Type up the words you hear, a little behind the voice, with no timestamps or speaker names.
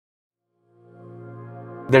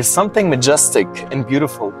There's something majestic and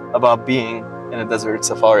beautiful about being in a desert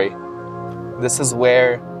safari. This is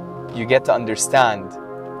where you get to understand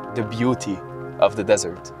the beauty of the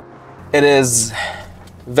desert. It is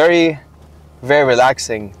very, very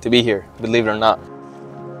relaxing to be here, believe it or not.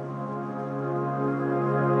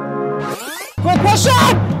 Quick question!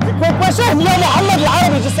 Quick question! Ya Muhammad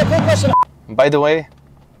al-Arabi, just a quick question. By the way,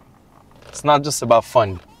 it's not just about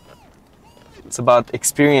fun. It's about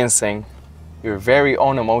experiencing your very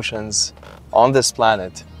own emotions on this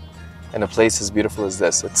planet in a place as beautiful as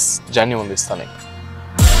this. It's genuinely stunning.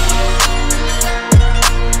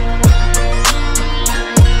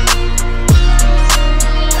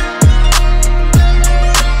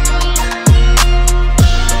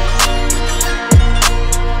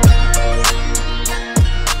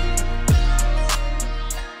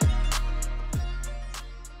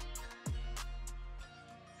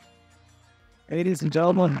 Ladies and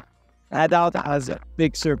gentlemen, Headout has a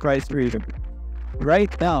big surprise for you.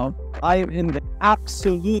 Right now, I am in the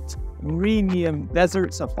absolute premium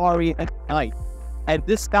desert safari at night. And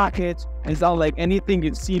this package is unlike anything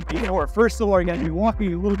you've seen before. First of all, you're going to be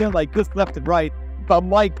walking a little bit like this left and right. But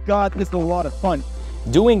my God, this is a lot of fun.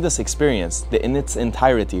 Doing this experience in its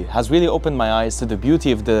entirety has really opened my eyes to the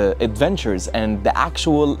beauty of the adventures and the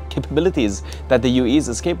actual capabilities that the UAE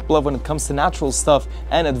is capable of when it comes to natural stuff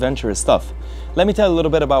and adventurous stuff. Let me tell you a little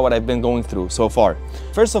bit about what I've been going through so far.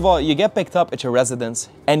 First of all, you get picked up at your residence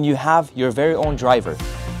and you have your very own driver.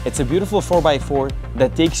 It's a beautiful 4x4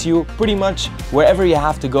 that takes you pretty much wherever you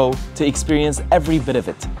have to go to experience every bit of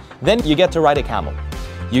it. Then you get to ride a camel.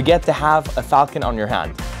 You get to have a Falcon on your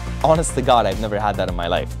hand. Honest to God, I've never had that in my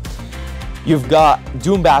life. You've got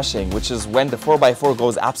Dune Bashing, which is when the 4x4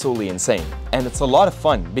 goes absolutely insane. And it's a lot of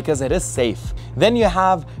fun because it is safe. Then you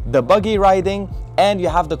have the buggy riding and you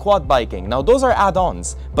have the quad biking. Now those are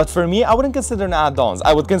add-ons, but for me, I wouldn't consider them add-ons.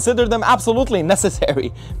 I would consider them absolutely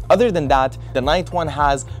necessary. Other than that, the night one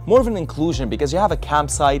has more of an inclusion because you have a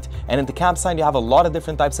campsite, and in the campsite you have a lot of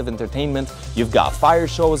different types of entertainment. You've got fire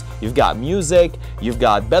shows, you've got music, you've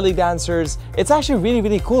got belly dancers. It's actually really,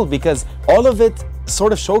 really cool because all of it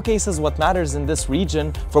sort of showcases what matters in this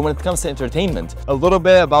region for when it comes to entertainment. A little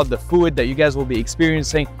bit about the food that you guys will be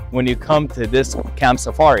experiencing when you come to this camp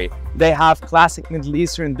safari. They have classic Middle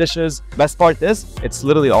Eastern dishes. Best part is, it's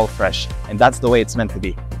literally all fresh, and that's the way it's meant to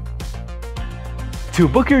be. To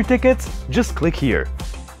book your tickets, just click here.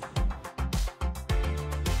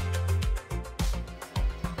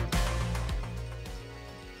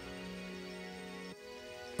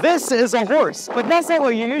 This is a horse, but that's not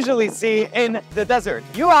what you usually see in the desert.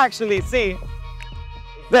 You actually see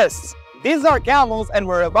this. These are camels, and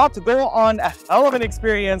we're about to go on a hell of an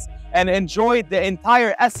experience and enjoy the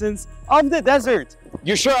entire essence of the desert.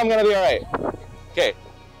 You sure I'm gonna be all right? Okay.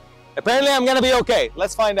 Apparently I'm gonna be okay.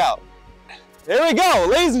 Let's find out. Here we go,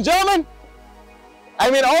 ladies and gentlemen. I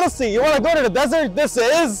mean, honestly, you wanna go to the desert? This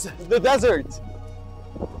is the desert.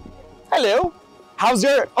 Hello. How's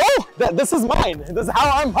your, oh, this is mine. This is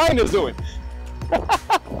how mine is doing.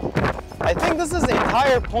 I think this is the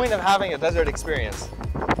entire point of having a desert experience.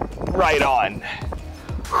 Right on.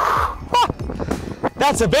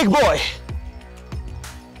 That's a big boy.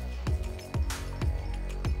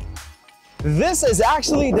 This is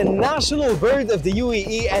actually the national bird of the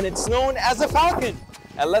UAE, and it's known as a falcon.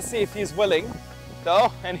 And let's see if he's willing.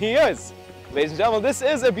 So, and he is. Ladies and gentlemen, this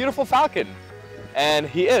is a beautiful falcon. And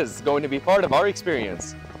he is going to be part of our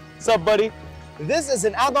experience. What's up, buddy? This is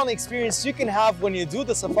an add-on experience you can have when you do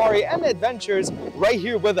the safari and the adventures right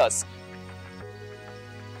here with us.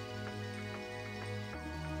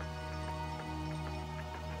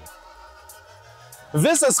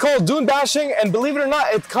 This is called Dune Bashing, and believe it or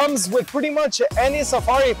not, it comes with pretty much any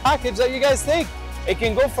safari package that you guys take. It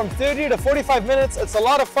can go from 30 to 45 minutes. It's a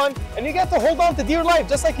lot of fun, and you get to hold on to dear life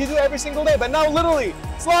just like you do every single day. But now, literally,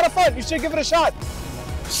 it's a lot of fun. You should give it a shot.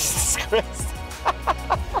 Jesus Christ.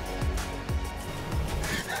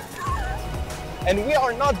 And we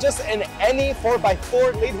are not just in any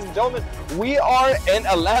 4x4, ladies and gentlemen. We are in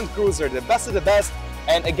a Land Cruiser, the best of the best.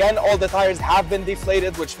 And again, all the tires have been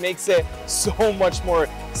deflated, which makes it so much more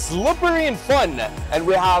slippery and fun. And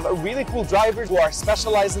we have really cool drivers who are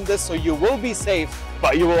specialized in this, so you will be safe,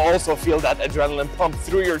 but you will also feel that adrenaline pump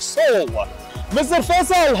through your soul. Mr.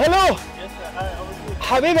 Faisal, hello. Yes, sir. Hi, how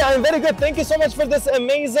are you? Habibi, I'm very good. Thank you so much for this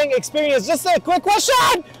amazing experience. Just a quick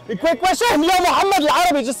question. A quick question. Ya Muhammad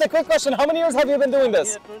al-Arabi, just a quick question. How many years have you been doing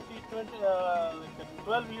this? Yeah,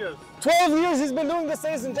 12 years. 12 years he's been doing this,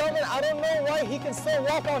 ladies and gentlemen. I don't know why he can still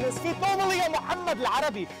walk on his feet. Normally, Ya Muhammad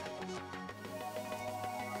al-Arabi.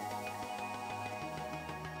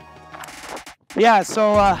 Yeah,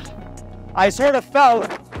 so I sort of fell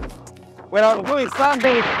when I was doing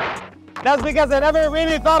Sunday. That's because I never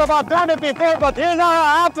really thought about doing it before, but here's how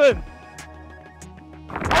it happened.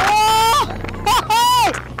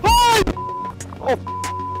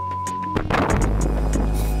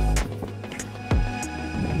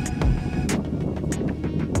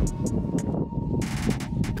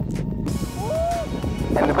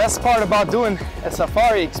 And the best part about doing a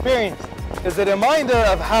safari experience is a reminder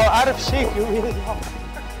of how out of shape you really are.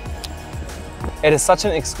 It is such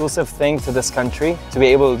an exclusive thing to this country to be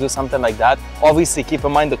able to do something like that. Obviously, keep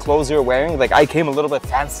in mind the clothes you're wearing. Like, I came a little bit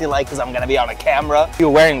fancy-like because I'm gonna be on a camera. You're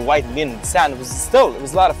wearing white linen and sand. It was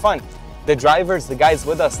a lot of fun. The drivers, the guys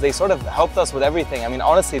with us, they sort of helped us with everything. I mean,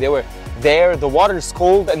 honestly, they were there. The water's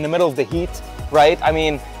cold in the middle of the heat, right? I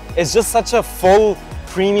mean, it's just such a full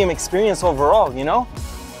premium experience overall, you know?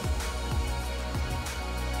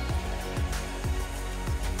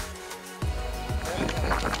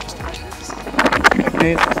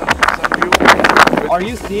 Are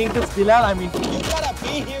you seeing this, Bilal? I mean, you gotta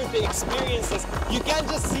be here to experience this. You can't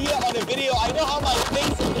just see it on a video. I know how my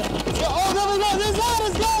face is. Oh, there we go. There's that.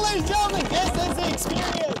 Let's go, ladies and gentlemen. This is the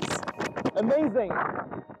experience. Amazing.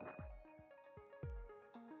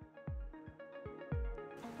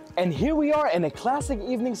 And here we are in a classic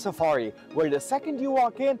evening safari, where the second you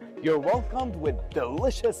walk in, you're welcomed with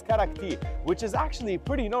delicious karak tea, which is actually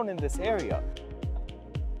pretty known in this area.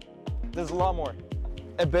 There's a lot more.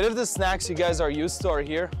 A bit of the snacks you guys are used to are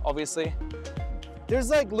here, obviously.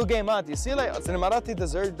 There's like lugaimat. You see, like, it's an Emirati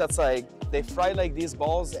dessert that's like, they fry like these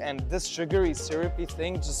balls, and this sugary, syrupy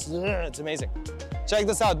thing, just, it's amazing. Check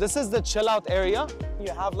this out. This is the chill out area.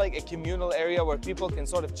 You have like a communal area where people can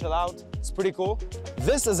sort of chill out. It's pretty cool.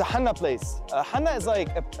 This is a henna place. Henna is like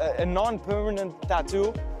a non-permanent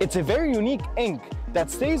tattoo. It's a very unique ink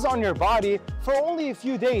that stays on your body for only a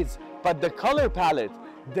few days, but the color palette,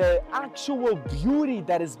 the actual beauty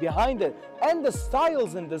that is behind it, and the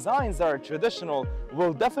styles and designs that are traditional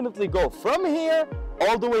will definitely go from here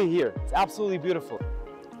all the way here. It's absolutely beautiful.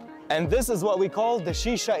 And this is what we call the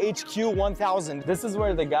Shisha HQ 1000. This is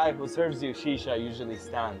where the guy who serves you Shisha usually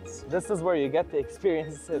stands. This is where you get to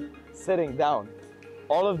experience it sitting down.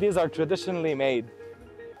 All of these are traditionally made.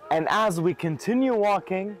 And as we continue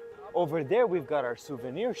walking, over there we've got our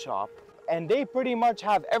souvenir shop, and they pretty much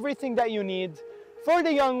have everything that you need for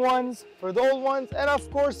the young ones, for the old ones, and of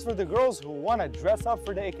course for the girls who want to dress up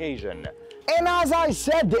for the occasion. And as I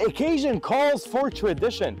said, the occasion calls for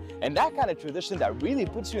tradition, and that kind of tradition that really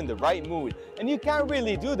puts you in the right mood. And you can't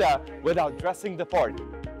really do that without dressing the part.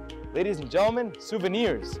 Ladies and gentlemen,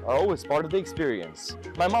 souvenirs are always part of the experience.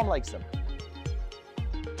 My mom likes them.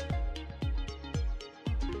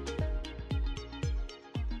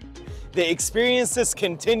 The experiences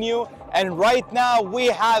continue, and right now we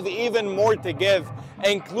have even more to give.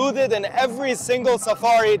 Included in every single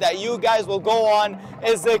safari that you guys will go on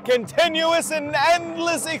is a continuous and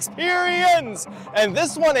endless experience. And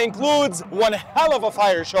this one includes one hell of a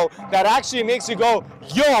fire show that actually makes you go,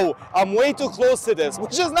 yo, I'm way too close to this,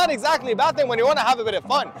 which is not exactly a bad thing when you want to have a bit of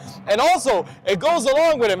fun. And also, it goes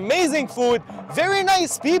along with amazing food, very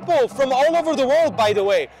nice people from all over the world, by the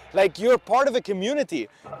way. Like, you're part of a community.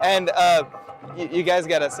 And you guys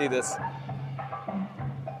gotta see this.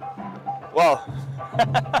 Well,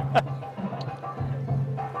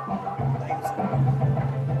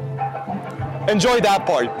 enjoy that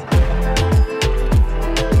part.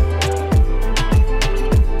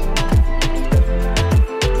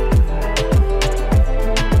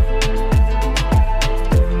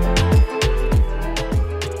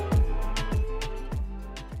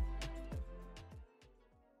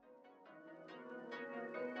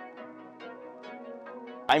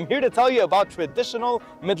 I'm here to tell you about traditional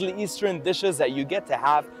Middle Eastern dishes that you get to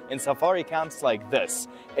have in safari camps like this.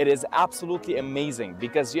 It is absolutely amazing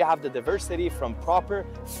because you have the diversity from proper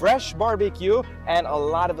fresh barbecue and a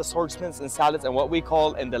lot of assortments and salads and what we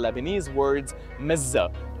call in the Lebanese words,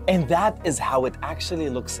 mizza. And that is how it actually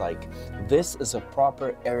looks like. This is a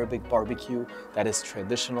proper Arabic barbecue that is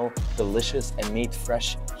traditional, delicious, and made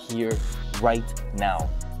fresh here right now.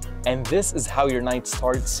 And this is how your night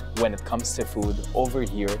starts when it comes to food over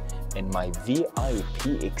here in my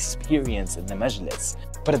VIP experience in the majlis.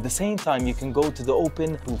 But at the same time, you can go to the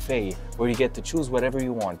open buffet where you get to choose whatever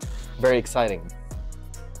you want. Very exciting.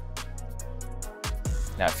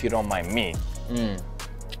 Now, if you don't mind me,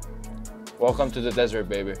 welcome to the desert,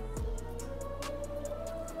 baby.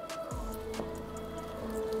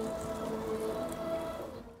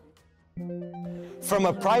 From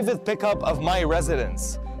a private pickup of my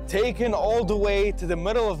residence, taken all the way to the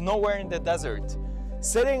middle of nowhere in the desert,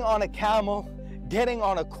 sitting on a camel, getting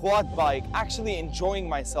on a quad bike, actually enjoying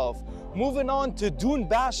myself. Moving on to Dune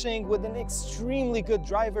Bashing with an extremely good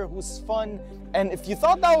driver who's fun. And if you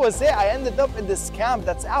thought that was it, I ended up in this camp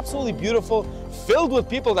that's absolutely beautiful, filled with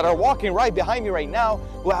people that are walking right behind me right now,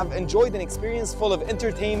 who have enjoyed an experience full of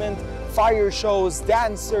entertainment, fire shows,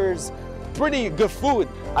 dancers, pretty good food.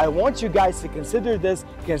 I want you guys to consider this,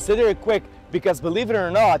 consider it quick, because believe it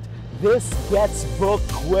or not, this gets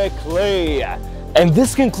booked quickly. And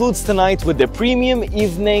this concludes tonight with the premium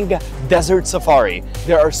evening desert safari.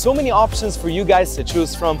 There are so many options for you guys to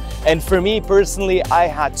choose from, and for me personally, I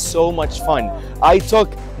had so much fun. I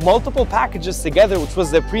took multiple packages together, which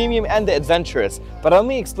was the premium and the adventurous, but let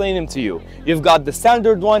me explain them to you. You've got the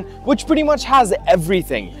standard one, which pretty much has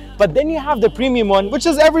everything, but then you have the premium one, which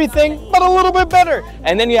is everything but a little bit better,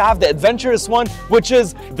 and then you have the adventurous one, which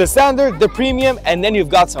is the standard, the premium, and then you've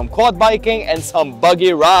got some quad biking and some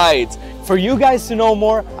buggy rides. For you guys to know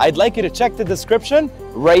more, I'd like you to check the description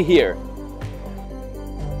right here.